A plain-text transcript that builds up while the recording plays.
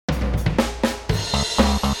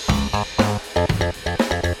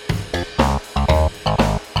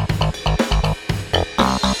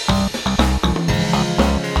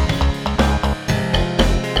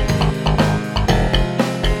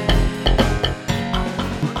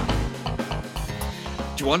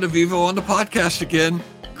Juan DeVivo on the podcast again.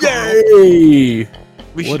 Yay!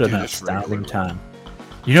 What an astounding time.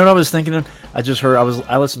 You know what I was thinking of? I just heard,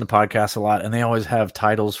 I listen to podcasts a lot, and they always have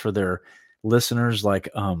titles for their listeners, like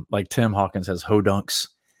Tim Hawkins has Hodunks,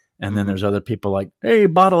 and then there's other people like, hey,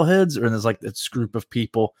 Bottleheads, or there's like this group of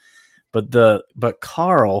people. But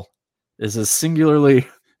Carl is a singularly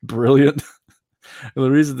brilliant.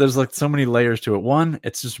 The reason there's like so many layers to it. One,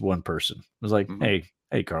 it's just one person. It was like, hey,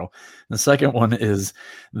 Carl. And the second one is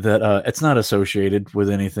that it's not associated with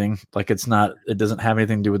anything. Like it doesn't have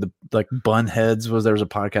anything to do with there was a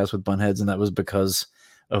podcast with Bunheads, and that was because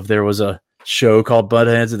there was a show called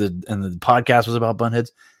Bunheads, and the podcast was about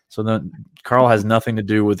Bunheads. So Carl has nothing to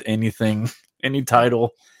do with anything, any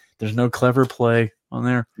title. There's no clever play on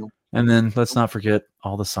there. Nope. And then let's not forget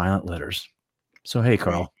all the silent letters. So, hey,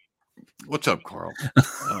 Carl. What's up, Carl?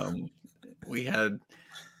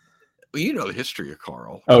 You know the history of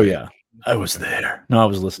Carl. Oh, yeah. I was there. No, I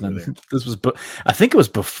was listening. I think it was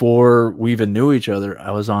before we even knew each other.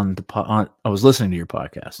 I was I was listening to your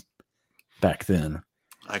podcast back then.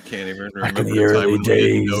 I can't even remember the early days.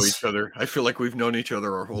 We didn't know each other. I feel like we've known each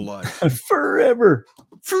other our whole life. Forever.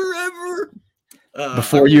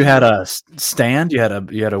 Before you had a stand, you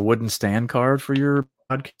had a wooden stand card for your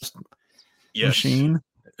podcast machine.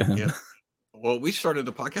 Yeah. Well, we started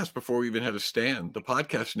the podcast before we even had a stand. The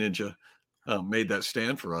Podcast Ninja made that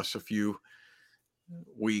stand for us a few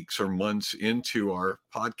weeks or months into our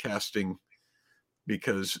podcasting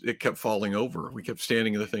because it kept falling over. We kept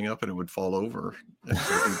standing the thing up and it would fall over. And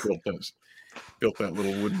so we built that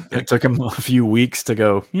little wooden thing. It took him a few weeks to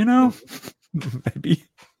go, maybe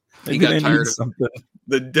he got tired of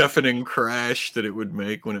the deafening crash that it would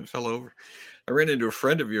make when it fell over. I ran into a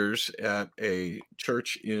friend of yours at a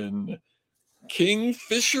church in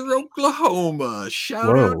Kingfisher, Oklahoma.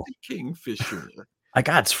 Shout out to Kingfisher. I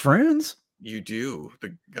got friends. You do.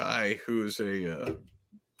 The guy who's a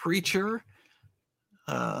preacher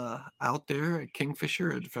out there at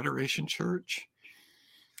Kingfisher at Federation Church.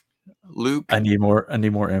 Luke. I need more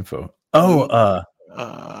info. So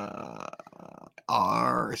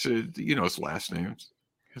you know his last name.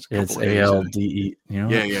 It's ALDE.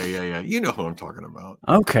 Yeah. You know who I'm talking about.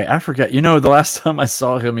 Okay, I forgot. The last time I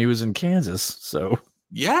saw him, he was in Kansas. So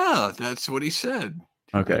yeah, that's what he said.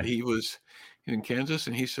 Okay, he was in Kansas,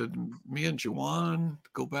 and he said, "Me and Juan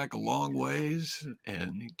go back a long ways,"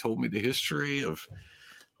 and he told me the history of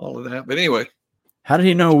all of that. But anyway, how did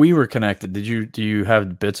he know we were connected? Do you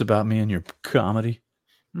have bits about me in your comedy?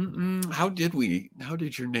 How did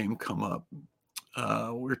your name come up?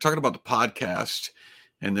 We were talking about the podcast.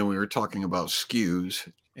 And then we were talking about skews,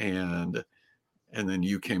 and then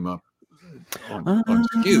you came up on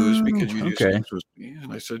skews because you do skews with me.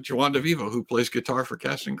 And I said, Juan DeVivo, who plays guitar for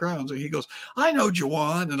Casting Crowns. And he goes, I know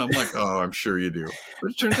Juan. And I'm like, oh, I'm sure you do.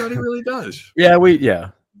 But it turns out he really does. Yeah,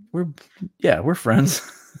 we're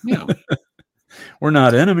friends. Yeah. We're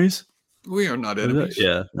not enemies. We are not enemies.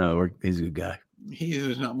 Yeah, no, he's a good guy. He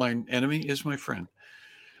is not my enemy, is my friend.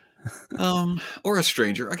 Or a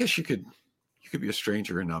stranger. I guess you could be a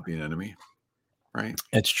stranger and not be an enemy, right?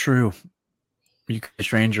 It's true. You could be a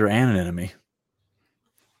stranger and an enemy.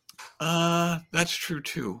 That's true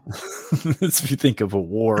too. If you think of a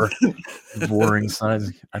warring side.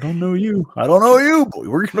 I don't know you, but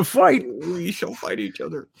we're gonna fight. We shall fight each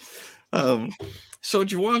other. So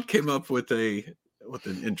Juwan came up with an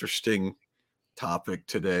interesting topic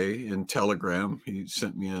today in Telegram. He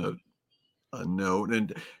sent me a note,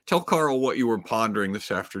 and tell Carl what you were pondering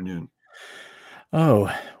this afternoon.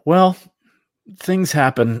 Oh, well, things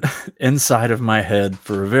happen inside of my head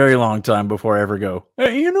for a very long time before I ever go,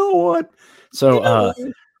 hey, you know what? So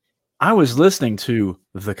I was listening to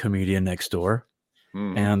The Comedian Next Door,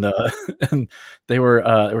 and they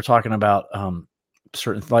were talking about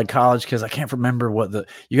certain like college kids. I can't remember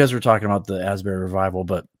you guys were talking about the Asbury Revival,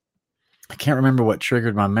 but I can't remember what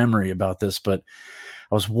triggered my memory about this, but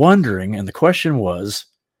I was wondering, and the question was,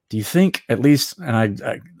 do you think at least,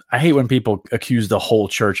 and I hate when people accuse the whole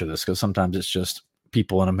church of this because sometimes it's just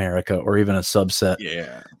people in America or even a subset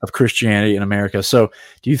of Christianity in America. So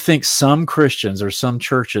do you think some Christians or some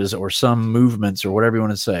churches or some movements or whatever you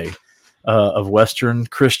want to say of Western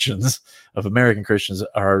Christians, of American Christians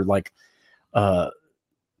are like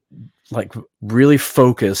really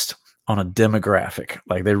focused on a demographic?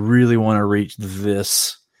 Like they really want to reach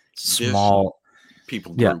this small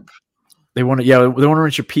people group. They want to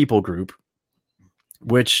reach a people group.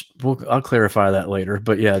 Which I'll clarify that later,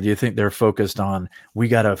 but yeah, do you think they're focused on we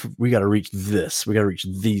gotta reach this, we gotta reach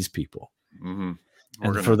these people, and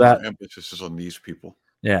for that emphasis is on these people.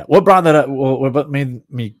 Yeah, what brought that up? Well, what made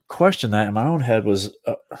me question that in my own head was,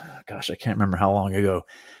 gosh, I can't remember how long ago.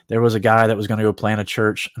 There was a guy that was going to go plant a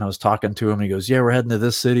church, and I was talking to him. And he goes, "Yeah, we're heading to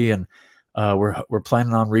this city, and we're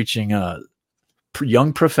planning on reaching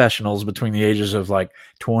young professionals between the ages of like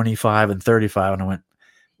 25 and 35." And I went,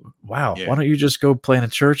 "Wow, why don't you just go plant a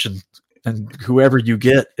church and whoever you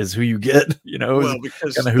get is who you get?" Well,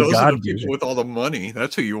 because who those God are the people with all the money.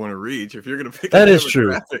 That's who you want to reach. If you're going to pick that a is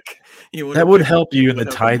true. That would help you in the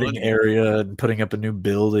tithing area and putting up a new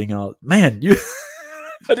building. Man,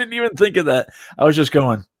 I didn't even think of that. I was just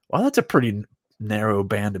going, wow, that's a pretty narrow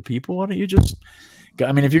band of people. Why don't you just go?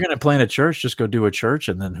 I mean, if you're going to plant a church, just go do a church,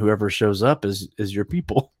 and then whoever shows up is your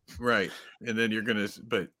people. Right. And then you're going to,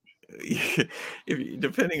 but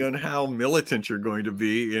depending on how militant you're going to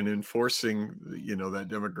be in enforcing, that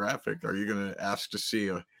demographic, are you going to ask to see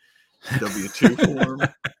a W-2 form? All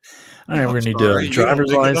right, we're going to need a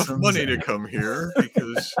driver's license. Enough money to come here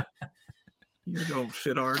because you don't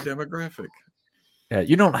fit our demographic. Yeah,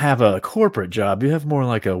 you don't have a corporate job. You have more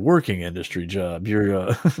like a working industry job.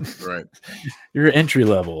 You're right. You're entry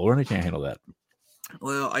level. We can't handle that.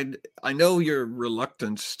 Well, I know your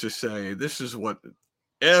reluctance to say this is what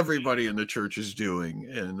everybody in the church is doing,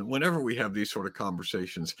 and whenever we have these sort of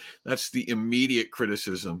conversations, that's the immediate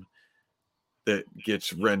criticism that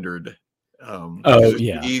gets rendered.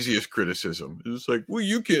 The easiest criticism. It's like, well,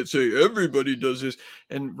 you can't say everybody does this.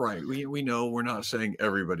 And right, we know we're not saying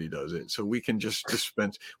everybody does it. So we can just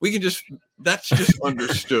dispense. That's just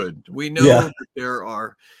understood. We know that there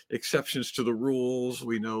are exceptions to the rules.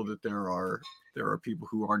 We know that there are people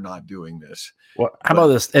who are not doing this. Well, how about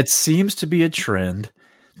this? It seems to be a trend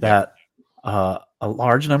that a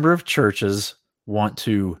large number of churches want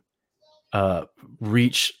to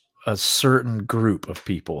reach a certain group of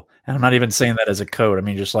people. And I'm not even saying that as a code. I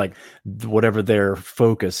mean, just like whatever their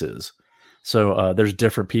focus is. So there's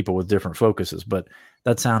different people with different focuses, but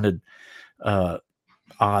that sounded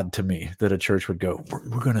odd to me that a church would go,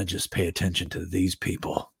 we're going to just pay attention to these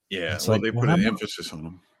people. Yeah. It's they put an emphasis on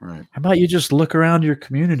them. Right. How about you just look around your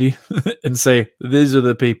community and say, these are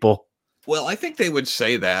the people. Well, I think they would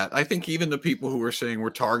say that. I think even the people who are saying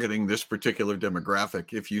we're targeting this particular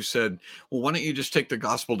demographic, if you said, well, why don't you just take the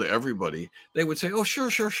gospel to everybody? They would say, oh,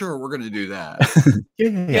 sure. We're going to do that.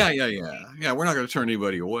 Yeah. We're not going to turn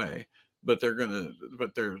anybody away, but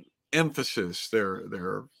their emphasis,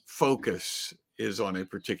 their focus is on a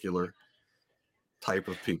particular type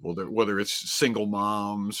of people, that whether it's single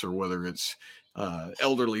moms or whether it's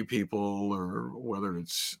elderly people or whether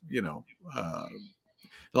it's,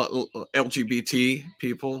 LGBT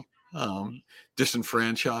people,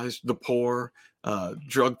 disenfranchised, the poor,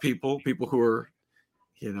 drug people who are,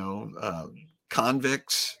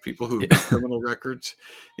 convicts, people who have criminal records.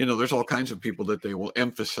 There's all kinds of people that they will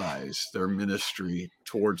emphasize their ministry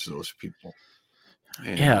towards those people.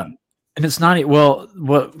 And it's not, well,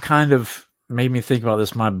 what kind of made me think about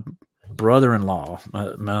this, my brother-in-law,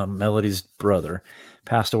 Melody's brother,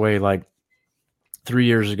 passed away like 3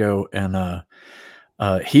 years ago, and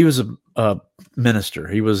he was a minister.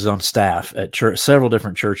 He was on staff at several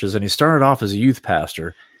different churches, and he started off as a youth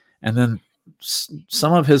pastor. And then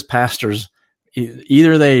some of his pastors,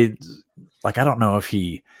 either they, like, I don't know if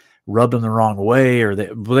he rubbed them the wrong way or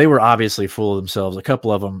they were obviously full of themselves. A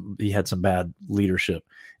couple of them, he had some bad leadership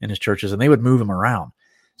in his churches, and they would move him around.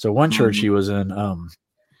 So one church he was in,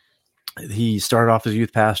 he started off as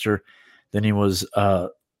youth pastor. Then he was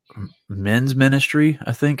men's ministry,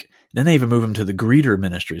 I think. Then they even move him to the greeter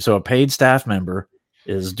ministry. So a paid staff member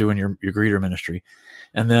is doing your greeter ministry.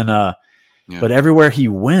 And then, but everywhere he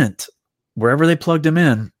went, wherever they plugged him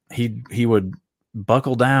in, he would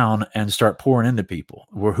buckle down and start pouring into people,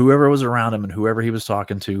 where whoever was around him and whoever he was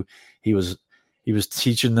talking to, he was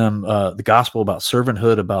teaching them the gospel about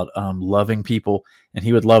servanthood, about loving people, and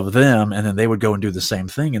he would love them. And then they would go and do the same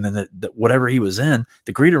thing. And then whatever he was in,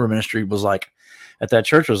 the greeter ministry was like, at that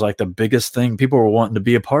church was like the biggest thing. People were wanting to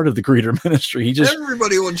be a part of the greeter ministry.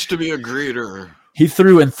 Everybody wants to be a greeter. He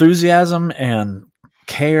threw enthusiasm and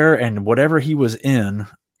care, and whatever he was in,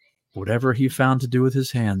 whatever he found to do with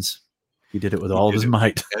his hands, he did it with all of his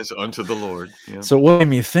might. As unto the Lord. Yeah. So what made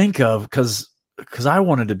me think of, because I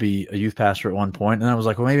wanted to be a youth pastor at one point, and I was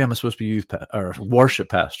like, well, maybe I'm supposed to be or worship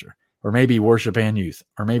pastor, or maybe worship and youth,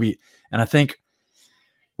 or maybe, and I think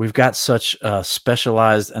we've got such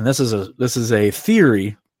specialized, and this is a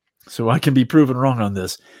theory, so I can be proven wrong on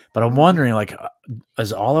this, but I'm wondering, like,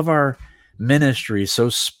 is all of our ministry so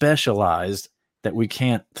specialized that we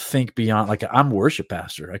can't think beyond, like, I'm worship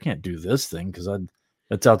pastor, I can't do this thing because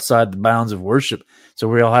that's outside the bounds of worship. So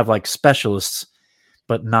we all have like specialists,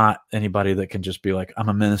 but not anybody that can just be like, I'm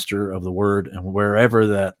a minister of the word, and wherever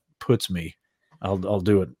that puts me, I'll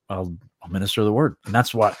do it. I'll minister the word. And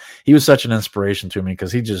that's why he was such an inspiration to me,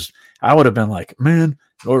 because I would have been like, man,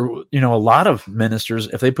 or, a lot of ministers,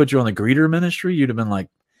 if they put you on the greeter ministry, you'd have been like,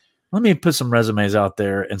 let me put some resumes out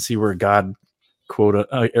there and see where God, quote,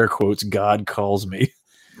 air quotes, God calls me.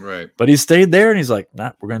 Right. But he stayed there and he's like,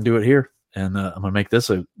 nah, we're going to do it here. And I'm going to make this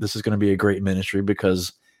is going to be a great ministry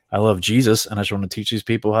because I love Jesus. And I just want to teach these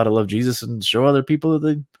people how to love Jesus and show other people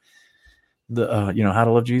that how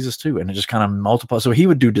to love Jesus too. And it just kind of multiplies. So he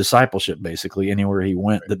would do discipleship basically anywhere he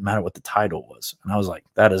went, didn't matter what the title was. And I was like,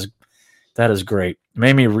 that is great. It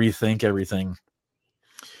made me rethink everything.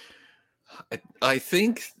 I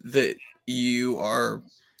think that you're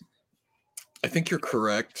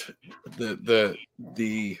correct. The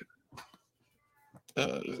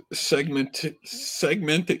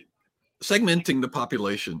segmenting the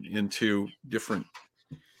population into different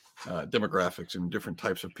demographics and different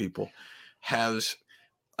types of people has,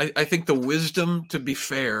 I think the wisdom, to be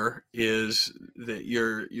fair, is that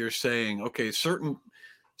you're saying, okay, certain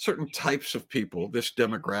types of people, this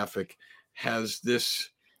demographic has this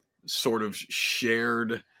sort of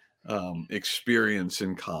shared experience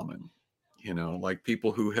in common, like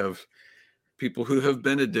people who have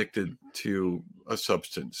been addicted to a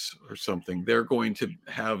substance or something. They're going to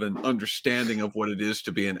have an understanding of what it is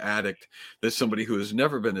to be an addict that somebody who has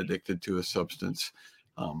never been addicted to a substance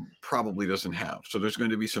probably doesn't have. So there's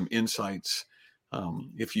going to be some insights.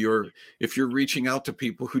 If you're reaching out to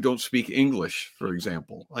people who don't speak English, for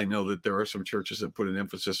example, I know that there are some churches that put an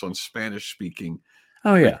emphasis on Spanish speaking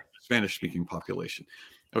population.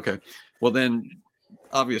 Okay. Well, then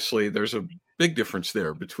obviously there's a big difference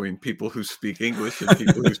there between people who speak English and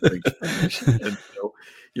people who speak Spanish. And so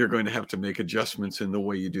you're going to have to make adjustments in the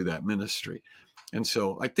way you do that ministry. And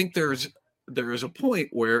so I think there is a point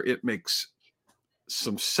where it makes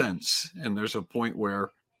some sense. And there's a point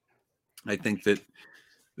where I think that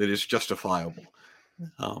is justifiable.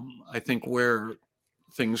 I think where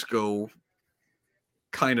things go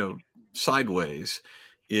kind of sideways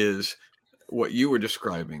is what you were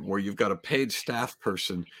describing, where you've got a paid staff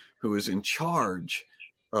person who is in charge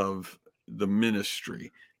of the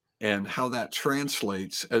ministry, and how that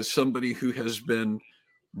translates as somebody who has been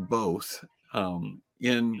both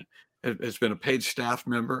has been a paid staff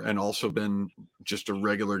member and also been just a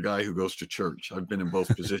regular guy who goes to church. I've been in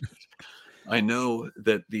both positions. I know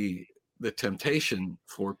that the temptation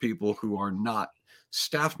for people who are not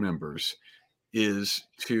staff members is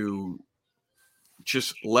to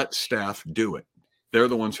just let staff do it. They're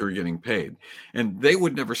the ones who are getting paid. And they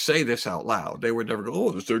would never say this out loud. They would never go,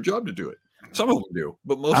 oh, it's their job to do it. Some of them do,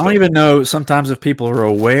 but most I don't even know sometimes if people are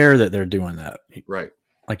aware that they're doing that. Right.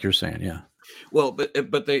 Like you're saying, yeah. Well, but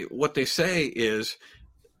what they say is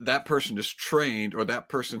that person is trained, or that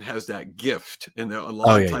person has that gift. And a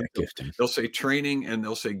lot of times they'll say training and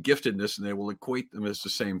they'll say giftedness, and they will equate them as the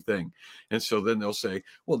same thing. And so then they'll say,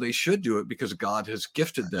 well, they should do it because God has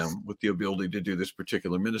gifted them with the ability to do this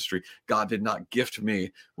particular ministry. God did not gift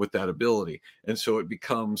me with that ability. And so it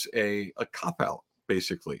becomes a cop-out,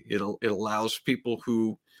 basically. It allows people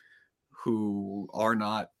who are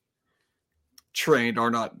not trained, are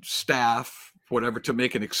not staff, whatever, to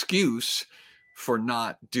make an excuse for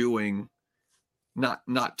not targeting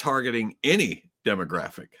any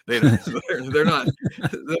demographic. They're not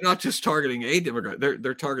just targeting a demographic.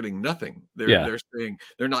 They're targeting nothing. They're saying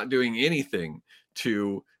they're not doing anything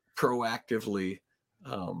to proactively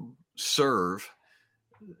serve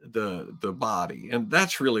the body, and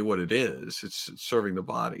that's really what it is. It's serving the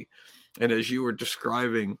body. And as you were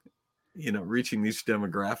describing, reaching these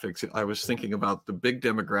demographics, I was thinking about the big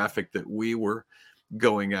demographic that we were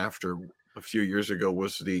going after a few years ago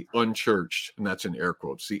was the unchurched, and that's in air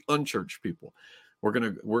quotes, the unchurched people. We're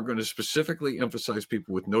going to specifically emphasize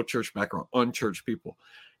people with no church background, unchurched people.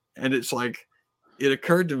 And it's like, it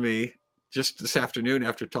occurred to me just this afternoon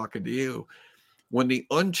after talking to you, when the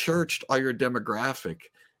unchurched are your demographic,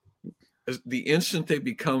 the instant they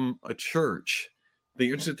become a church, the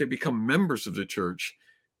instant they become members of the church,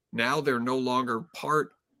 now they're no longer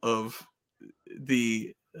part of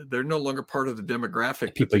the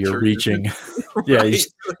demographic people you're reaching. Right? Yeah,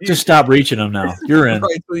 just stop reaching them now. You're in.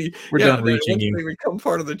 Right. So we're done reaching you. They become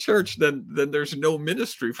part of the church, then there's no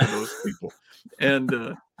ministry for those people,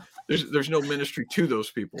 and there's no ministry to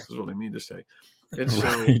those people, is what I mean to say. And so,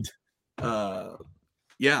 I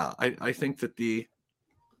think that the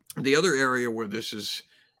other area where this is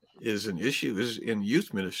an issue is in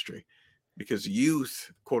youth ministry, because youth,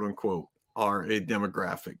 quote unquote, are a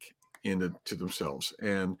demographic to themselves.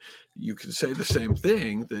 And you can say the same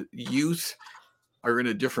thing, that youth are in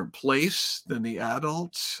a different place than the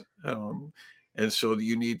adults. And so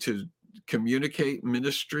you need to communicate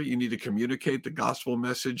ministry. You need to communicate the gospel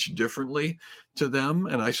message differently to them.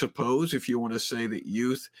 And I suppose if you want to say that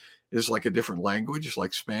youth is like a different language,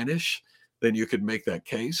 like Spanish, then you could make that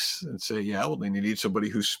case and say, yeah, well, then you need somebody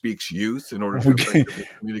who speaks youth in order to effectively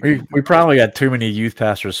communicate. We probably got too many youth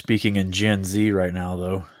pastors speaking in Gen Z right now,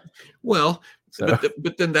 though. Well, so.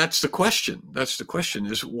 but then that's the question. That's the question,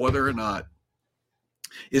 is whether or not,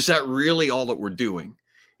 is that really all that we're doing?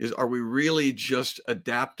 Are we really just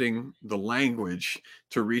adapting the language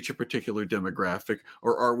to reach a particular demographic,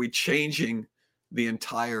 or are we changing the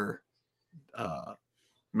entire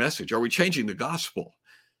message? Are we changing the gospel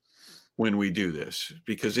when we do this?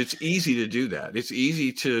 Because it's easy to do that. It's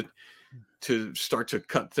easy to start to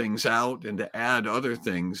cut things out and to add other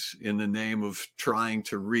things in the name of trying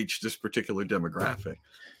to reach this particular demographic.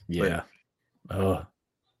 Yeah. Oh,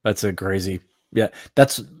 that's a crazy. Yeah,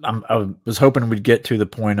 I was hoping we'd get to the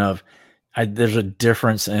point of there's a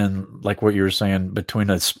difference in, like what you were saying, between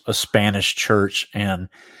a Spanish church and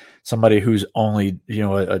somebody who's only,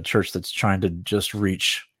 a church that's trying to just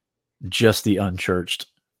reach just the unchurched,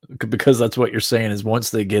 because that's what you're saying is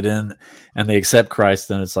once they get in and they accept Christ,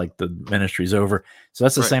 then it's like the ministry's over. So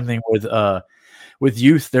that's the same thing with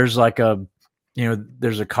youth. There's like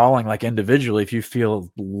there's a calling, like individually, if you feel,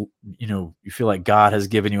 you feel like God has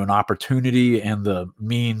given you an opportunity and the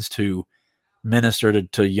means to minister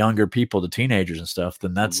to younger people, to teenagers and stuff,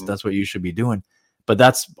 then that's what you should be doing. But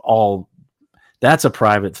that's a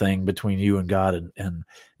private thing between you and God, and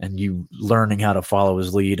you learning how to follow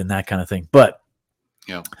his lead and that kind of thing. But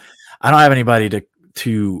yeah, I don't have anybody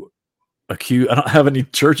to accuse. I don't have any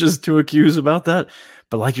churches to accuse about that.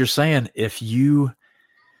 But like you're saying,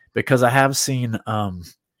 because I have seen,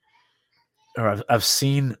 I've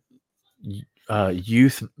seen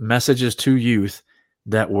youth messages to youth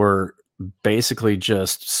that were basically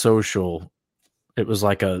just social. It was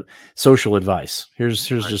like a social advice. Here's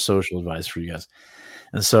just social advice for you guys.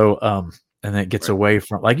 And so, and it gets away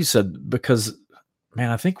from, like you said, because, man,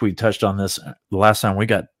 I think we touched on this the last time we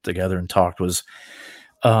got together and talked, was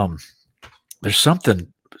there's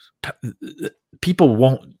something, people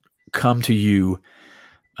won't come to you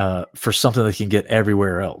for something they can get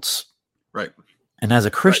everywhere else. Right. And as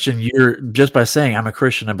a Christian, you're just, by saying I'm a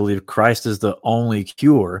Christian, I believe Christ is the only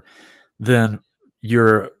cure, then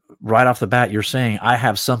you're right off the bat, you're saying I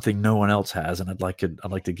have something no one else has, and I'd like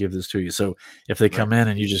to give this to you. So if they come in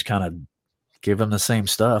and you just kind of give them the same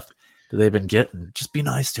stuff that they've been getting, just be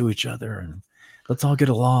nice to each other and let's all get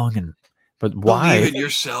along. But why? Believe in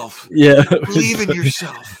yourself. Yeah. Believe in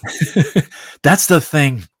yourself. That's the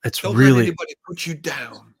thing. Don't let anybody put you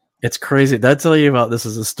down. It's crazy. Did I tell you about this?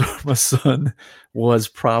 Is a story. My son was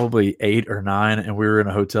probably 8 or 9, and we were in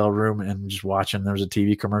a hotel room and just watching. There was a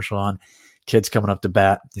TV commercial on. Kid's coming up to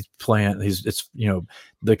bat. He's playing. It's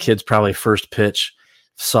the kid's probably first pitch.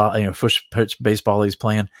 First pitch baseball he's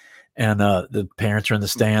playing, and the parents are in the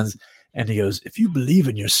stands. And he goes, "If you believe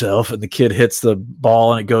in yourself," and the kid hits the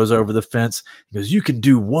ball and it goes over the fence. He goes, "You can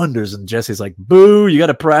do wonders." And Jesse's like, "Boo! You got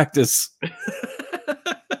to practice."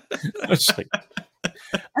 I was like,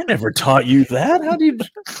 I never taught you that. How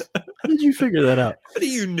did you figure that out? How do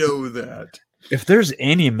you know that? If there's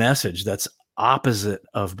any message that's opposite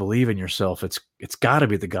of believe in yourself, it's got to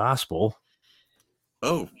be the gospel.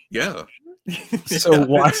 Oh yeah. So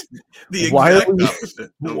why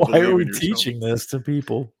are we teaching this to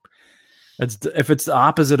people? If it's the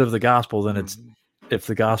opposite of the gospel, then it's, if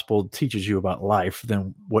the gospel teaches you about life,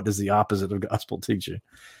 then what does the opposite of gospel teach you?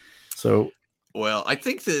 So, well, I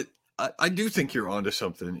think that I do think you're onto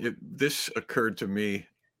something. This occurred to me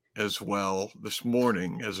as well this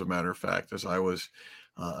morning, as a matter of fact, as I was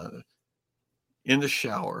in the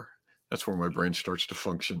shower. That's where my brain starts to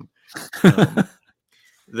function.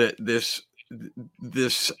 That this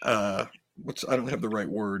I don't have the right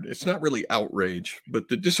word. It's not really outrage, but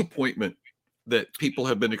the disappointment that people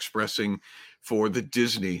have been expressing for the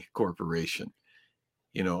Disney Corporation.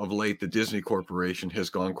 Of late, the Disney Corporation has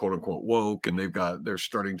gone quote unquote woke, and they're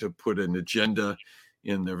starting to put an agenda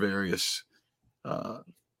in their various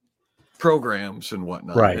programs and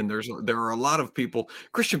whatnot. Right. And there are a lot of people,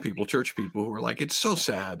 Christian people, church people, who are like, it's so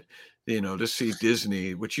sad, to see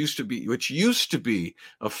Disney, which used to be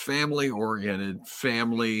a family-oriented,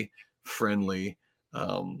 family-friendly,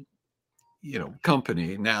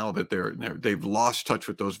 company, now that they've lost touch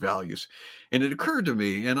with those values. And it occurred to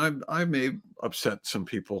me, and I may upset some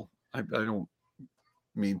people. I don't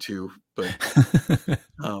mean to, but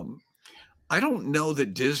I don't know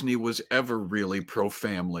that Disney was ever really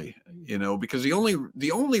pro-family, because the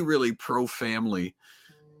only really pro-family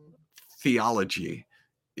theology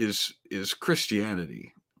is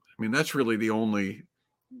Christianity. I mean, that's really the only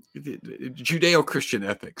Judeo-Christian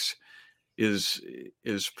ethics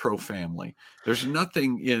is pro-family. There's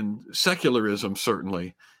nothing in secularism,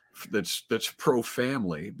 certainly, that's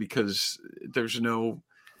pro-family, because there's nothing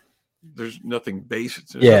basic.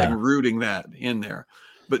 There's nothing rooting that in there.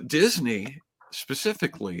 But Disney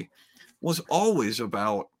specifically was always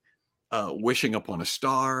about wishing upon a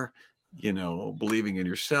star, believing in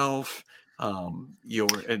yourself. And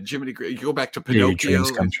Jiminy, you go back to Pinocchio. Your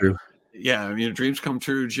dreams come true. Yeah, I mean, dreams come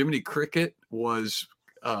true. Jiminy Cricket was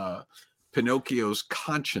Pinocchio's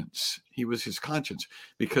conscience. He was his conscience,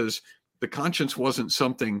 because the conscience wasn't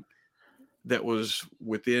something that was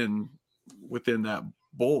within that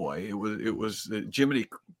boy. It was that Jiminy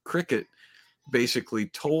Cricket basically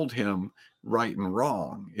told him right and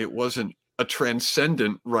wrong. It wasn't a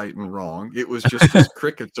transcendent right and wrong. It was just his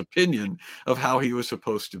Cricket's opinion of how he was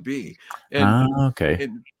supposed to be. And, okay.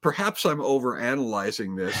 And perhaps I'm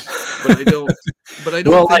overanalyzing this, but I don't. But I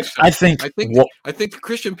don't. Well, think so. I think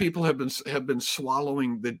Christian people have been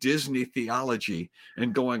swallowing the Disney theology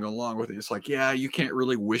and going along with it. It's like, yeah, you can't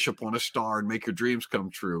really wish upon a star and make your dreams come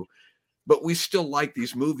true, but we still like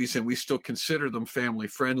these movies and we still consider them family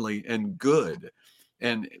friendly and good.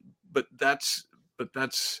 But that's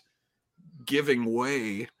giving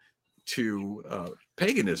way to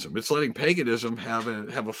paganism. It's letting paganism have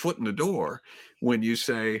a foot in the door when you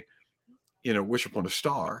say, wish upon a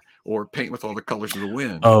star, or paint with all the colors of the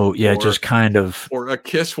wind. Oh yeah, just kind of. Or a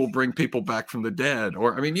kiss will bring people back from the dead.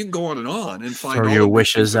 Or I mean, you can go on and find throw all your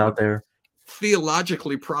wishes out there.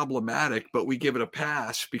 Theologically problematic, but we give it a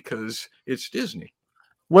pass because it's Disney.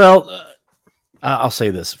 Well, I'll say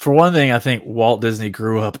this. For one thing, I think Walt Disney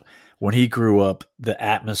when he grew up, the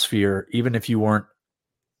atmosphere, even if you weren't,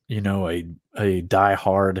 a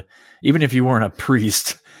diehard, even if you weren't a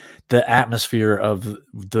priest, the atmosphere of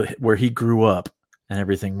where he grew up and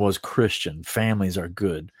everything was Christian. Families are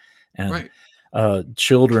good, and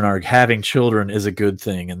having children is a good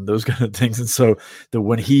thing, and those kind of things. And so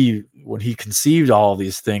when he conceived all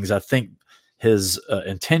these things, I think his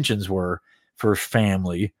intentions were for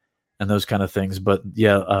family and those kind of things. But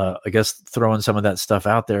yeah, I guess throwing some of that stuff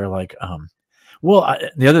out there, like, on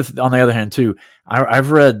the other hand too,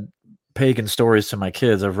 I've read pagan stories to my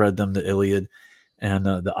kids. I've read them the Iliad and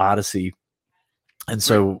the Odyssey. And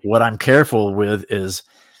so what I'm careful with is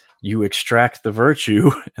you extract the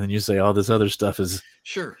virtue and then you say, oh, this other stuff is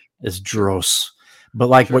dross. But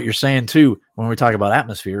like what you're saying too, when we talk about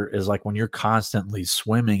atmosphere, is like when you're constantly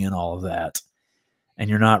swimming in all of that, and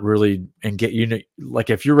you're not really like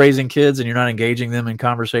if you're raising kids and you're not engaging them in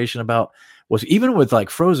conversation about even with like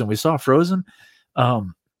Frozen, we saw Frozen.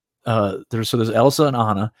 There's Elsa and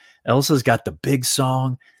Anna. Elsa's got the big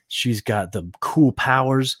song. She's got the cool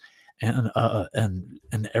powers and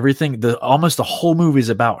everything. Almost the whole movie is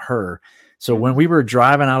about her. So when we were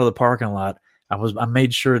driving out of the parking lot, I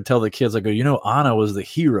made sure to tell the kids, I go, Anna was the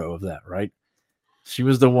hero of that, right? She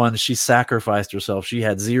was the one. She sacrificed herself. She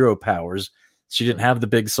had zero powers. She didn't have the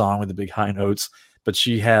big song with the big high notes, but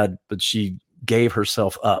she gave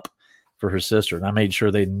herself up for her sister. And I made sure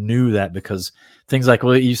they knew that, because things like,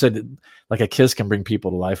 well, you said like a kiss can bring people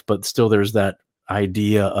to life, but still there's that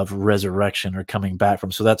idea of resurrection or coming back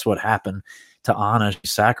from. So that's what happened to Anna. She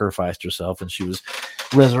sacrificed herself and she was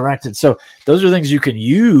resurrected. So those are things you can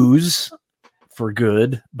use for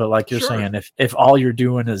good. But like you're saying, if all you're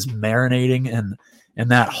doing is marinating and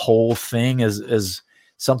that whole thing is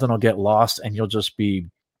something will get lost, and you'll be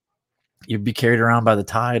carried around by the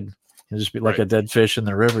tide. You'll just be like a dead fish in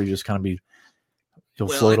the river. You just kind of you'll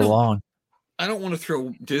float along. I don't want to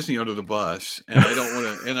throw Disney under the bus, and I don't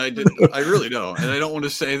want to, and I really don't. And I don't want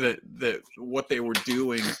to say that what they were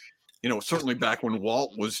doing, certainly back when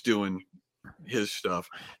Walt was doing his stuff,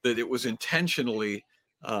 that it was intentionally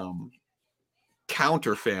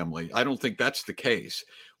counter family. I don't think that's the case.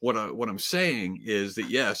 What I'm saying is that,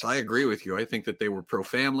 yes, I agree with you. I think that they were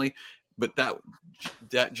pro-family, but that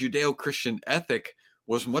Judeo-Christian ethic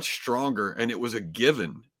was much stronger, and it was a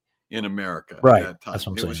given in America at that time. That's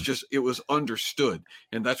what I'm saying. It was understood,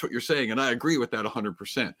 and that's what you're saying, and I agree with that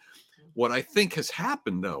 100%. What I think has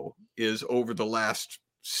happened, though, is over the last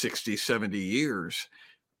 60, 70 years,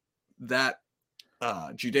 that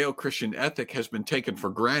Judeo-Christian ethic has been taken for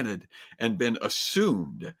granted and been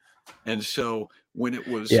assumed. And so when it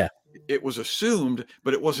was assumed,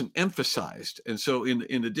 but it wasn't emphasized. And so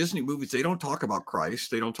in the Disney movies, they don't talk about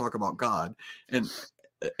Christ, they don't talk about God, and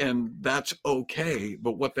that's okay.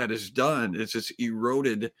 But what that has done is it's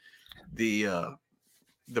eroded the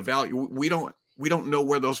value. We don't know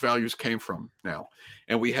where those values came from now,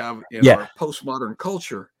 and we have in our postmodern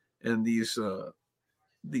culture, and these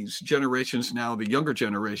generations now, the younger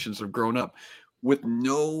generations have grown up. with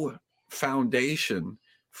no foundation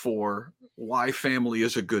for why family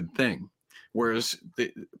is a good thing. Whereas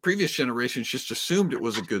the previous generations just assumed it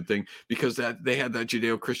was a good thing because that they had that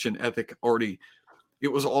Judeo-Christian ethic already.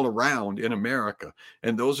 It was all around in America.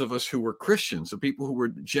 And those of us who were Christians, the people who were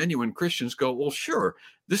genuine Christians, go, well, sure,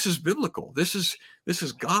 this is biblical. This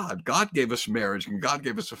is God. God gave us marriage and God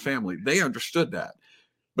gave us a family. They understood that,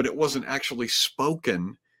 but it wasn't actually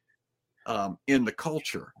spoken in the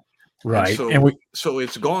culture. Right. So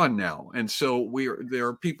it's gone now. And so there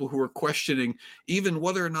are people who are questioning even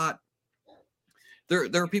whether or not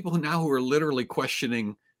there are people who are literally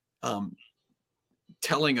questioning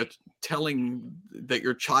telling that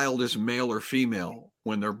your child is male or female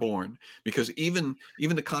when they're born, because even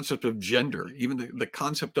the concept of gender, even the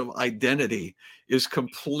concept of identity is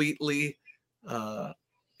completely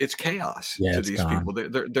it's chaos to these people.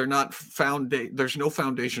 They're not there's no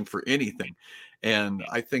foundation for anything. And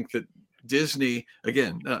I think that Disney,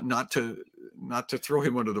 again, not to throw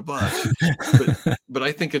him under the bus, but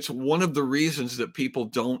I think it's one of the reasons that people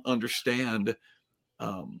don't understand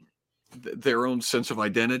their own sense of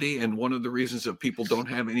identity. And one of the reasons that people don't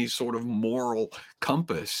have any sort of moral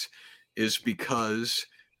compass is because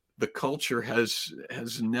the culture has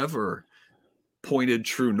never pointed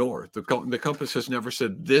true north. The compass has never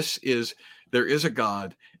said there is a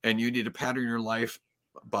God and you need to pattern your life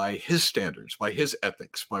by his standards, by his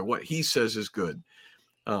ethics, by what he says is good.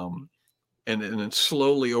 And then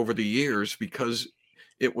slowly over the years, because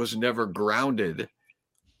it was never grounded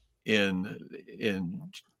in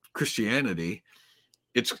Christianity,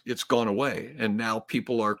 it's gone away. And now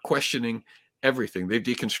people are questioning everything. They've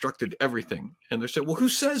deconstructed everything. And they're saying, well, who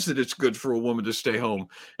says that it's good for a woman to stay home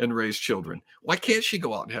and raise children? Why can't she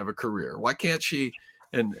go out and have a career? Why can't she?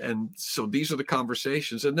 And so these are the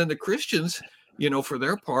conversations. And then the Christians, for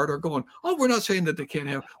their part, are going, oh, we're not saying that they can't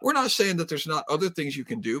have, we're not saying that there's not other things you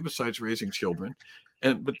can do besides raising children.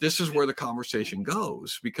 But this is where the conversation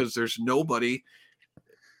goes, because nobody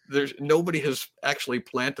has actually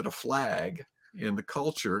planted a flag in the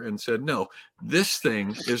culture and said, no, this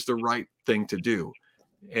thing is the right thing to do.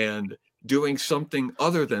 And doing something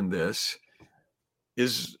other than this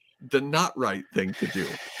is the not right thing to do.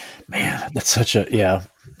 Man, that's such a,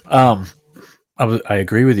 I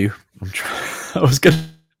agree with you. I was going to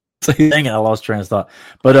say, dang it, I lost train of thought.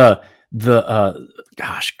 But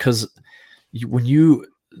because the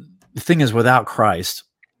thing is, without Christ,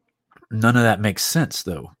 none of that makes sense,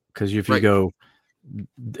 though. Because if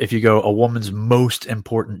you go, a woman's most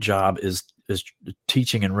important job is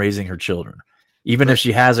teaching and raising her children. Even if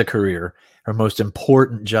she has a career, her most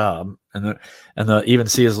important job, and even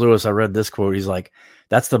C.S. Lewis, I read this quote. He's like,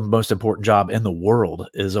 that's the most important job in the world,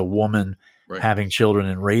 is a woman having children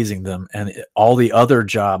and raising them, and all the other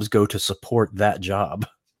jobs go to support that job.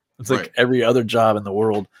 It's like every other job in the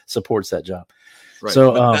world supports that job. Right.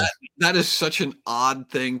 So that is such an odd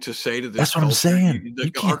thing to say to this. That's what I'm saying.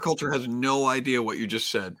 Our culture has no idea what you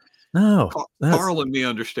just said. No, Carl and me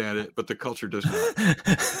understand it, but the culture does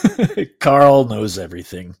not. Carl knows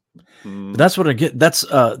everything. But that's what I get. That's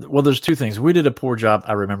well, there's two things. We did a poor job.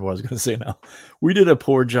 I remember what I was going to say now. We did a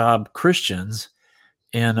poor job, Christians,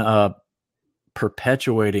 in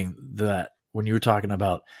perpetuating that. When you were talking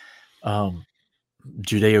about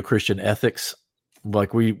Judeo-Christian ethics,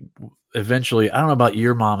 like we eventually, I don't know about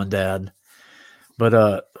your mom and dad,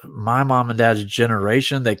 but my mom and dad's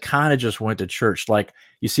generation, they kind of just went to church. Like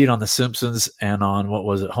you see it on The Simpsons and on, what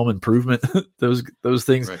was it, Home Improvement, those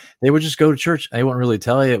things. Right. They would just go to church. They wouldn't really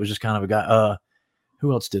tell you. It was just kind of a guy.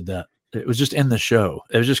 Who else did that? It was just in the show.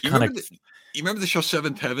 It was just kind of. You remember the show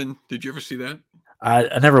Seventh Heaven? Did you ever see that?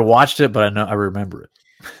 I never watched it, but I remember it.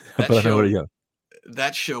 But I know what it is.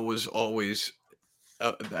 That show was always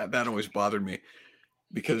that always bothered me,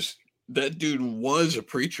 because that dude was a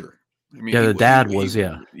preacher. I mean, the dad was.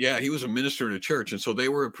 He was a minister in a church, and so they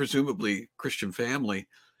were a presumably Christian family,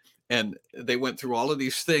 and they went through all of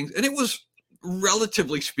these things, and it was,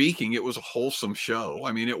 relatively speaking, it was a wholesome show.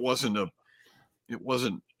 I mean, it wasn't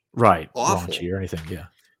right awful raunchy or anything. Yeah,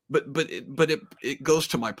 but it goes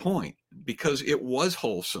to my point, because it was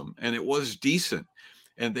wholesome and it was decent.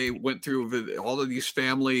 And they went through all of these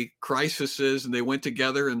family crises, and they went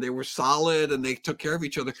together, and they were solid, and they took care of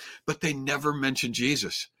each other, but they never mentioned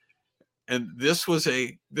Jesus. And this was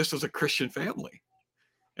a Christian family,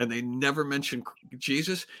 and they never mentioned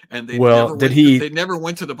Jesus. And they never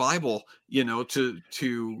went to the Bible,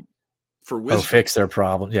 for wisdom. Fix their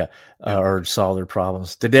problem, or solve their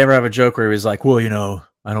problems. Did they ever have a joke where he was like, "Well,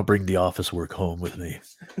 I don't bring the office work home with me.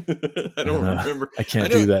 I don't remember. I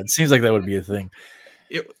can't do that." It seems like that would be a thing.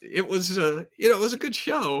 It was it was a good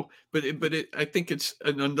show, but I think it's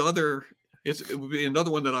another it would be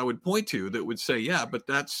another one that I would point to that would say, yeah, but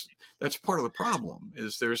that's part of the problem.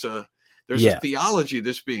 Is there's a theology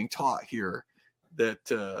that's being taught here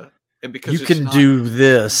that and because you can do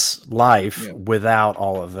this life without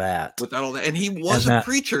all of that. And he was a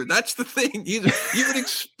preacher. That's the thing. You would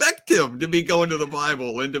expect him to be going to the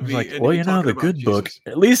Bible and to be like, well, the good book.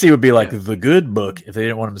 At least he would be like the good book if they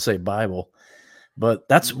didn't want him to say Bible. But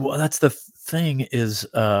that's the thing is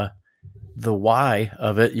the why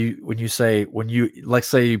of it. When you say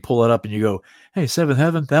you pull it up and you go, hey, Seventh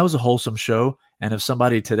Heaven, that was a wholesome show. And if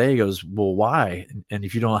somebody today goes, well, why? And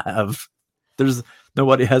if you don't have,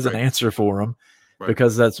 nobody has an answer for them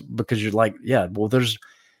because you're like, yeah, well, there's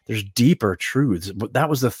deeper truths. But that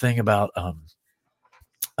was the thing about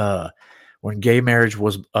when gay marriage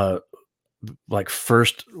was like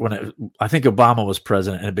first, I think Obama was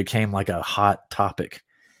president and it became like a hot topic.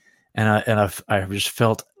 And I just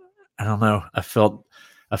felt, I don't know, I felt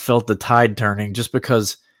the tide turning just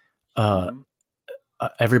because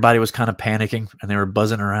everybody was kind of panicking and they were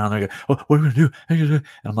buzzing around. They go, oh, what are we going to do? And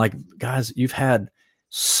I'm like, guys, you've had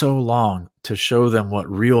so long to show them what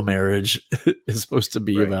real marriage is supposed to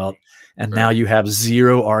be about. And now you have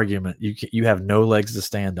zero argument. You have no legs to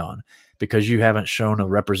stand on because you haven't shown a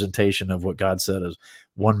representation of what God said as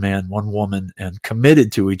one man, one woman, and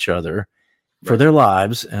committed to each other for their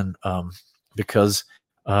lives. And because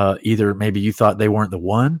either maybe you thought they weren't the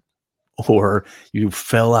one, or you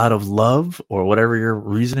fell out of love, or whatever your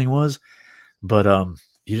reasoning was, but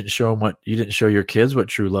you didn't show them you didn't show your kids what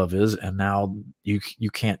true love is, and now you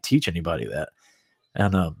can't teach anybody that,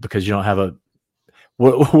 and because you don't have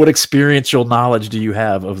what experiential knowledge do you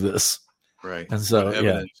have of this, right? And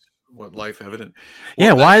so what life evident?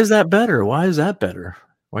 Well, why is that better? Why is that better?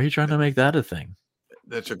 Why are you trying to make that a thing?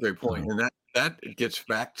 That's a great point, and that gets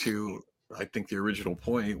back to, I think, the original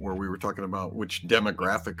point where we were talking about which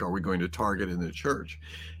demographic are we going to target in the church.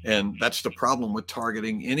 And that's the problem with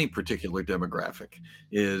targeting any particular demographic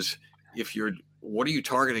is what are you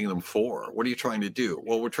targeting them for? What are you trying to do?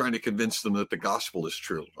 Well, we're trying to convince them that the gospel is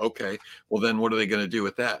true. Okay. Well, then what are they going to do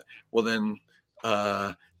with that? Well, then,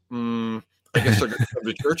 I guess they're going to come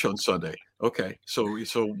to church on Sunday. Okay. So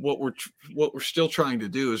what we're still trying to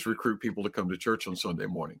do is recruit people to come to church on Sunday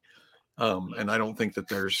morning. And I don't think that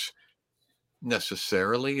there's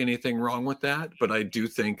necessarily anything wrong with that, but I do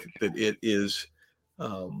think that it is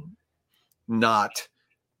not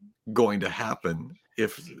going to happen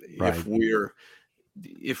if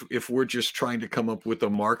we're just trying to come up with a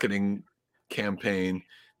marketing campaign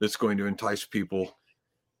that's going to entice people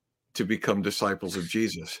to become disciples of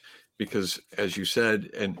Jesus. Because as you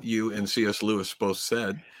said, and you and C.S. Lewis both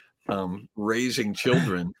said, raising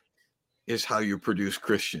children is how you produce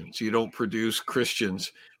Christians. You don't produce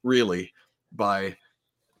Christians really by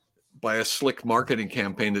a slick marketing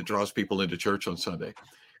campaign that draws people into church on Sunday.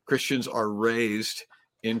 Christians are raised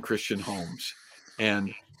in Christian homes.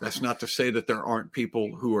 And that's not to say that there aren't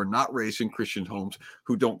people who are not raised in Christian homes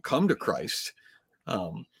who don't come to Christ.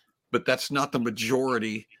 But that's not the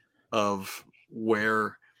majority of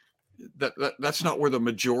where that's not where the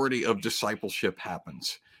majority of discipleship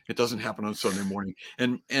happens. It doesn't happen on Sunday morning.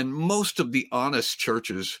 And most of the honest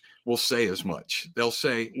churches will say as much. They'll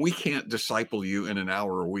say, we can't disciple you in an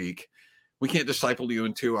hour a week. We can't disciple you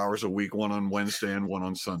in 2 hours a week, one on Wednesday and one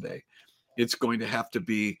on Sunday. It's going to have to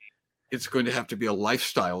be a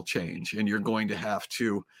lifestyle change. And you're going to have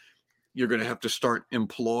to start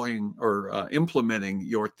employing or implementing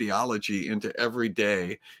your theology into every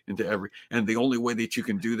day, and the only way that you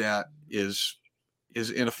can do that is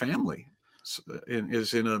in a family.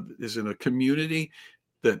 Is in a community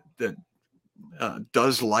that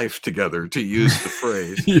does life together, to use the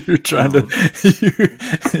phrase. You're trying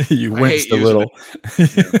you winced a little.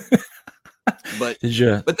 But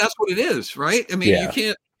that's what it is, right? I mean, you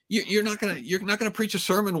can't. You're not gonna preach a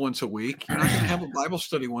sermon once a week. You're not gonna have a Bible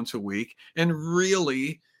study once a week and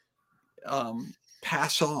really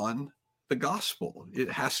pass on the gospel.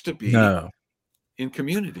 It has to be in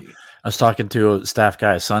community. I was talking to a staff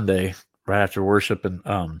guy Sunday right after worship, and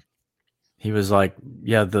he was like,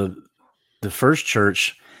 yeah, the first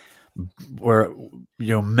church where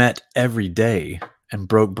met every day and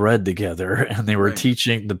broke bread together, and they were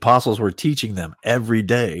teaching, the apostles were teaching them every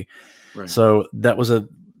day. So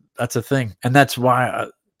that's a thing. And that's why I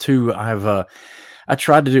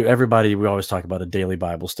tried to do, everybody, we always talk about a daily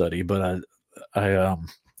Bible study, but I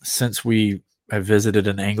since we have visited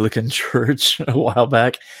an Anglican church a while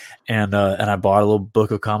back, and I bought a little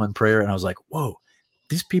book of common prayer, and I was like, whoa,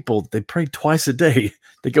 these people, they pray twice a day.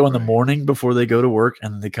 They go in the morning before they go to work,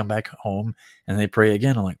 and they come back home and they pray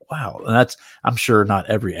again. I'm like, wow. And I'm sure not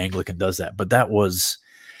every Anglican does that, but that was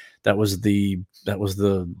that was the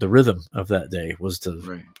rhythm of that day, was to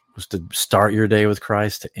Right. start your day with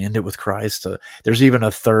Christ, to end it with Christ. There's even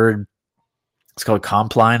a third. It's called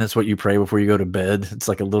Compline. It's what you pray before you go to bed. It's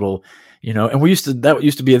like a little, and that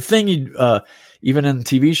used to be a thing. Even in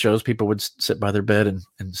TV shows, people would sit by their bed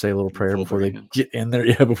and say a little prayer Fold before their they hands. get in there.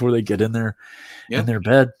 Yeah, before they get in their Yeah.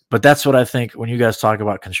 bed. But that's what I think when you guys talk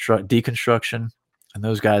about deconstruction and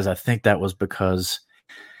those guys. I think that was because,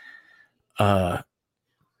 when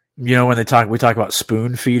we talk about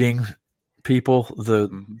spoon feeding people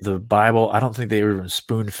the Bible. I don't think they were even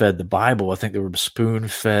spoon fed the Bible. I think they were spoon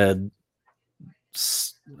fed,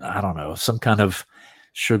 I don't know, some kind of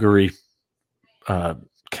sugary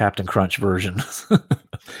Captain Crunch version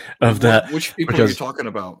of that. Which people are you talking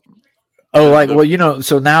about?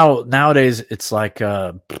 So nowadays it's like,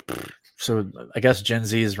 so I guess Gen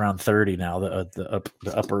Z is around 30 now, the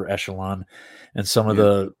upper echelon, and some of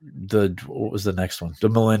the what was the next one? The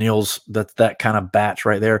millennials, that kind of batch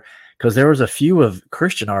right there, because there was a few of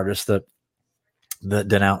Christian artists that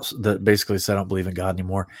denounced, that basically said, I don't believe in God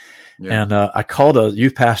anymore. Yeah. And I called a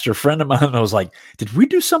youth pastor friend of mine, and I was like, did we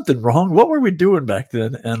do something wrong? What were we doing back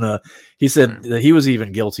then? And he said that he was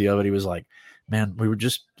even guilty of it. He was like, man,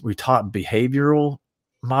 we taught behavioral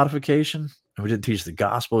modification, and we didn't teach the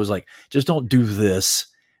gospel. It was like, just don't do this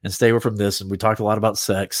and stay away from this. And we talked a lot about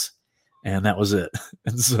sex, and that was it.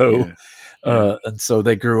 And so, and so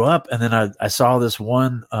they grew up. And then I saw this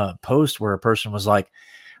one post where a person was like,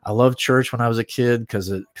 I loved church when I was a kid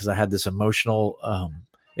because I had this emotional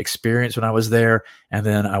experience when I was there. And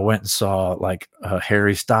then I went and saw like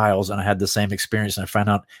Harry Styles, and I had the same experience. And I found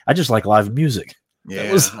out I just like live music.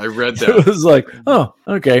 Yeah, I read that. It was like, oh,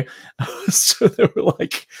 okay. So they were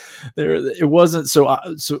like, it wasn't so.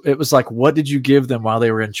 So it was like, what did you give them while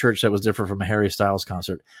they were in church that was different from a Harry Styles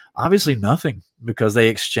concert? Obviously nothing, because they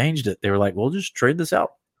exchanged it. They were like, we'll just trade this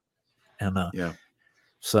out. And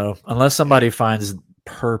so unless somebody finds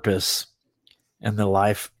purpose in the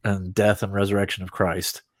life and death and resurrection of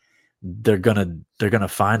Christ, they're gonna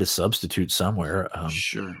find a substitute somewhere.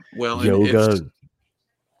 Sure. Well, yoga.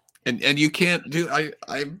 And you can't do.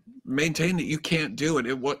 I maintain that you can't do it.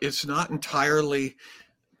 It's not entirely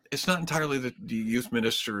the youth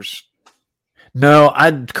ministers. No,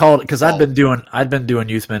 I'd call it, because I'd been doing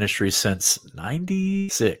youth ministry since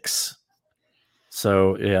 '96.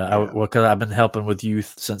 So because I've been helping with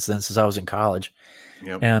youth since then, since I was in college.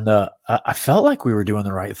 Yep. And I felt like we were doing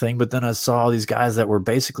the right thing, but then I saw these guys that were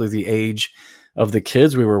basically the age of the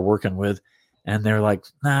kids we were working with, and they're like,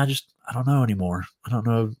 nah, I don't know anymore. I don't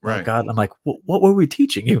know. Right. God. I'm like, what were we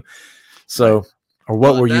teaching you? So, or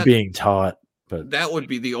what were you being taught? But that would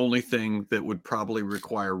be the only thing that would probably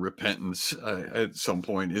require repentance at some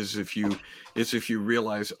point, is if you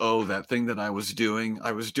realize, oh, that thing that I was doing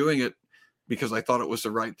it because I thought it was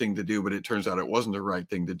the right thing to do, but it turns out it wasn't the right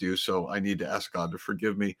thing to do. So I need to ask God to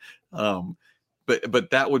forgive me. But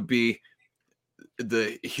that would be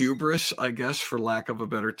the hubris, I guess, for lack of a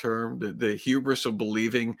better term, the hubris of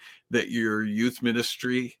believing that your youth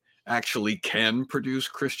ministry actually can produce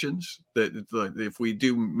Christians. That if we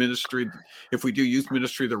do youth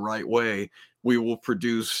ministry the right way, we will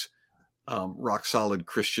produce rock solid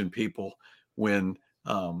Christian people. When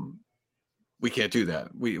we can't do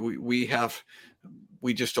that. We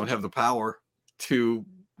just don't have the power to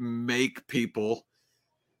make people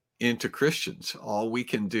into Christians. All we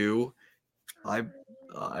can do, I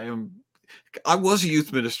was a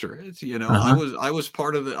youth minister. I was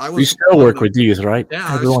part of the. You still work with youth, right? Yeah,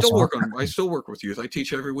 I still work with youth. I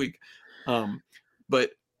teach every week,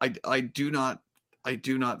 but I do not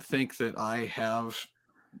think that I have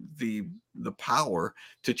the power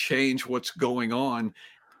to change what's going on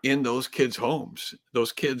in those kids' homes.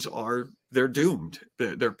 Those kids they're doomed.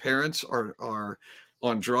 Their parents are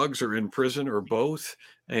on drugs or in prison or both,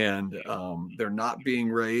 and they're not being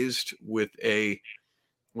raised with a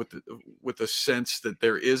sense that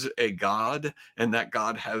there is a God, and that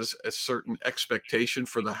God has a certain expectation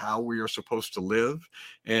for how we are supposed to live.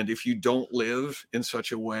 And if you don't live in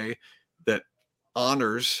such a way that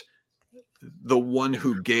honors the one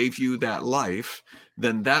who gave you that life,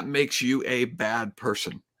 then that makes you a bad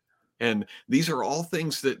person. And these are all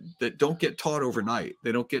things that don't get taught overnight.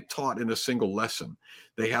 They don't get taught in a single lesson.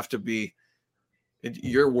 They have to be,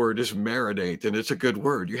 your word is marinate, and it's a good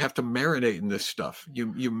word. You have to marinate in this stuff.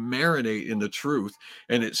 You marinate in the truth,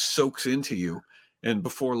 and it soaks into you. And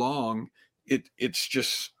before long,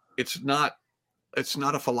 it's not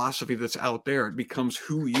a philosophy that's out there. It becomes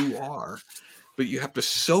who you are. But you have to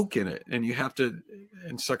soak in it, and you have to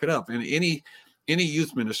suck it up. And any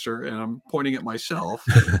youth minister, and I'm pointing at myself,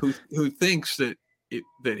 who thinks that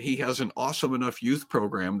that he has an awesome enough youth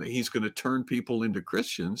program that he's going to turn people into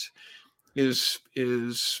Christians is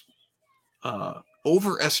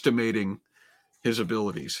overestimating his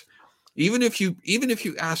abilities. Even if you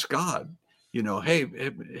ask God,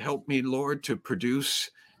 hey, help me, Lord, to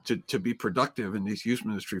be productive in this youth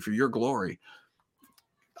ministry for your glory.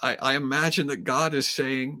 I imagine that God is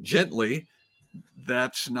saying gently,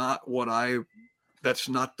 that's not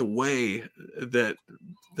the way that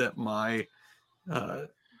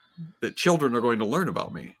children are going to learn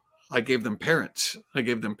about me. I gave them parents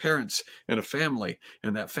and a family,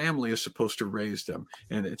 and that family is supposed to raise them.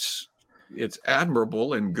 And it's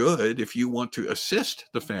admirable and good if you want to assist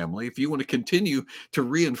the family, if you want to continue to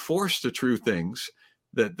reinforce the true things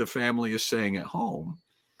that the family is saying at home.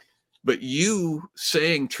 But you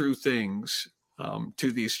saying true things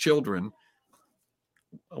to these children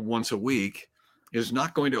once a week is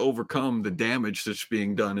not going to overcome the damage that's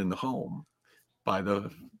being done in the home by the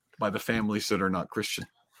families that are not Christian.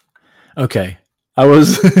 Okay. I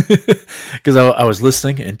was because I was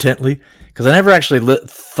listening intently, because I never actually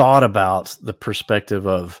thought about the perspective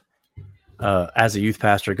of as a youth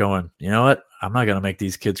pastor going, you know what, I'm not going to make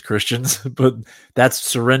these kids Christians, but that's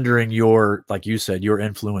surrendering your, like you said, your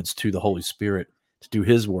influence to the Holy Spirit to do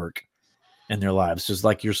His work in their lives, just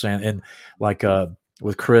like you're saying. And like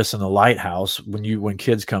with Chris and the Lighthouse, when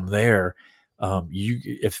kids come there,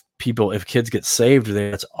 if kids get saved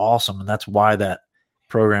there, that's awesome, and that's why that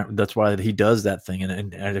program, that's why he does that thing,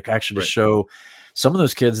 and actually right. to show some of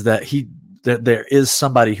those kids that there is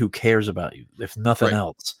somebody who cares about you, if nothing right.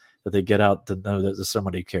 else, that they get out to know that there's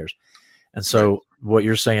somebody who cares. And so right. What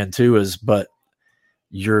you're saying too is, but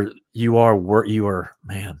you are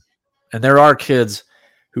man, and there are kids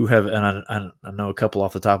who have, and I know a couple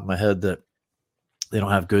off the top of my head that they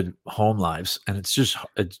don't have good home lives, and it's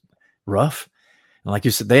rough. And like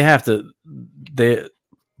you said, they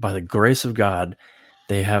by the grace of God,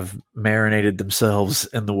 they have marinated themselves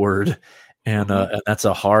in the Word, and that's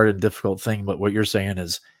a hard and difficult thing. But what you're saying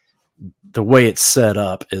is the way it's set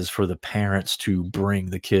up is for the parents to bring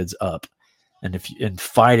the kids up, and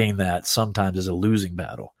fighting that sometimes is a losing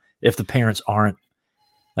battle. If the parents aren't,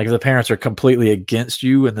 like, if the parents are completely against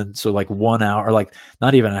you, and then so like 1 hour, like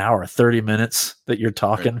not even an hour, 30 minutes that you're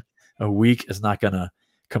talking right. a week is not going to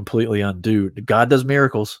completely undo. God does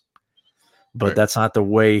miracles, but right. that's not the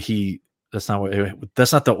way that's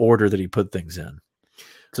not the order that He put things in.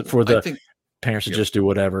 So for the parents to just do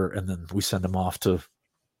whatever, and then we send them off to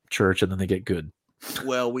church, and then they get good.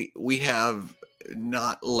 Well, we have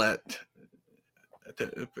not let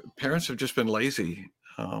the parents have just been lazy.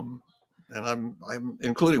 And I'm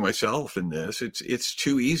including myself in this. It's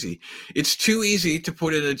too easy. It's too easy to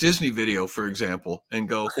put in a Disney video, for example, and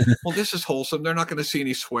go, well, this is wholesome. They're not going to see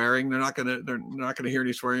any swearing. They're not going to hear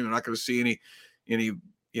any swearing. They're not going to see any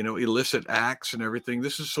illicit acts and everything.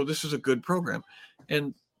 This is a good program.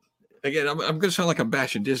 And again, I'm going to sound like I'm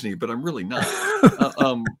bashing Disney, but I'm really not.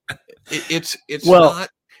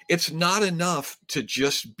 It's not enough to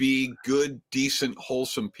just be good, decent,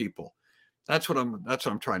 wholesome people. That's what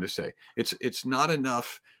I'm trying to say. It's not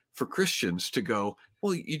enough for Christians to go,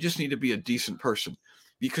 well, you just need to be a decent person,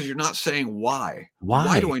 because you're not saying why.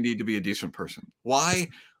 Why do I need to be a decent person? Why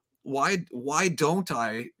don't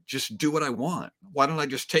I just do what I want? Why don't I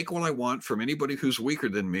just take what I want from anybody who's weaker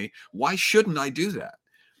than me? Why shouldn't I do that?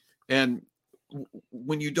 And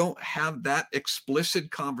when you don't have that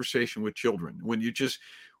explicit conversation with children, when you just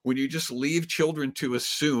leave children to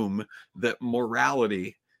assume that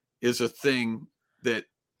morality is a thing that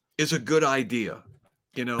is a good idea,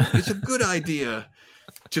 it's a good idea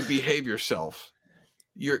to behave yourself.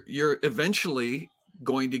 You're eventually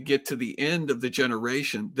going to get to the end of the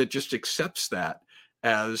generation that just accepts that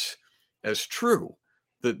as true.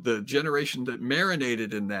 The generation that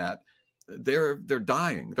marinated in that, they're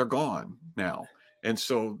dying, they're gone now. And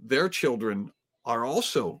so their children are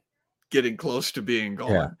also getting close to being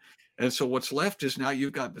gone. Yeah. And so what's left is now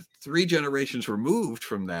you've got 3 generations removed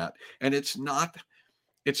from that. And it's not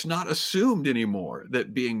assumed anymore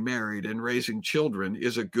that being married and raising children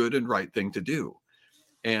is a good and right thing to do.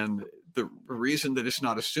 And the reason that it's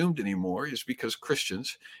not assumed anymore is because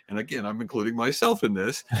Christians, and again, I'm including myself in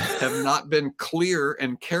this, have not been clear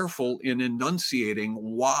and careful in enunciating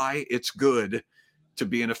why it's good to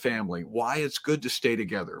be in a family, why it's good to stay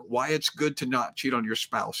together, why it's good to not cheat on your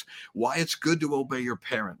spouse, why it's good to obey your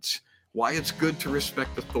parents, why it's good to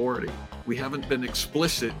respect authority. We haven't been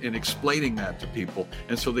explicit in explaining that to people,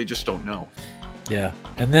 and so they just don't know. Yeah,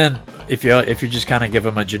 and then if you just kind of give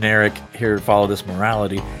them a generic, here, follow this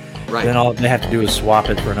morality, right, then all they have to do is swap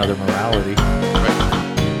it for another morality.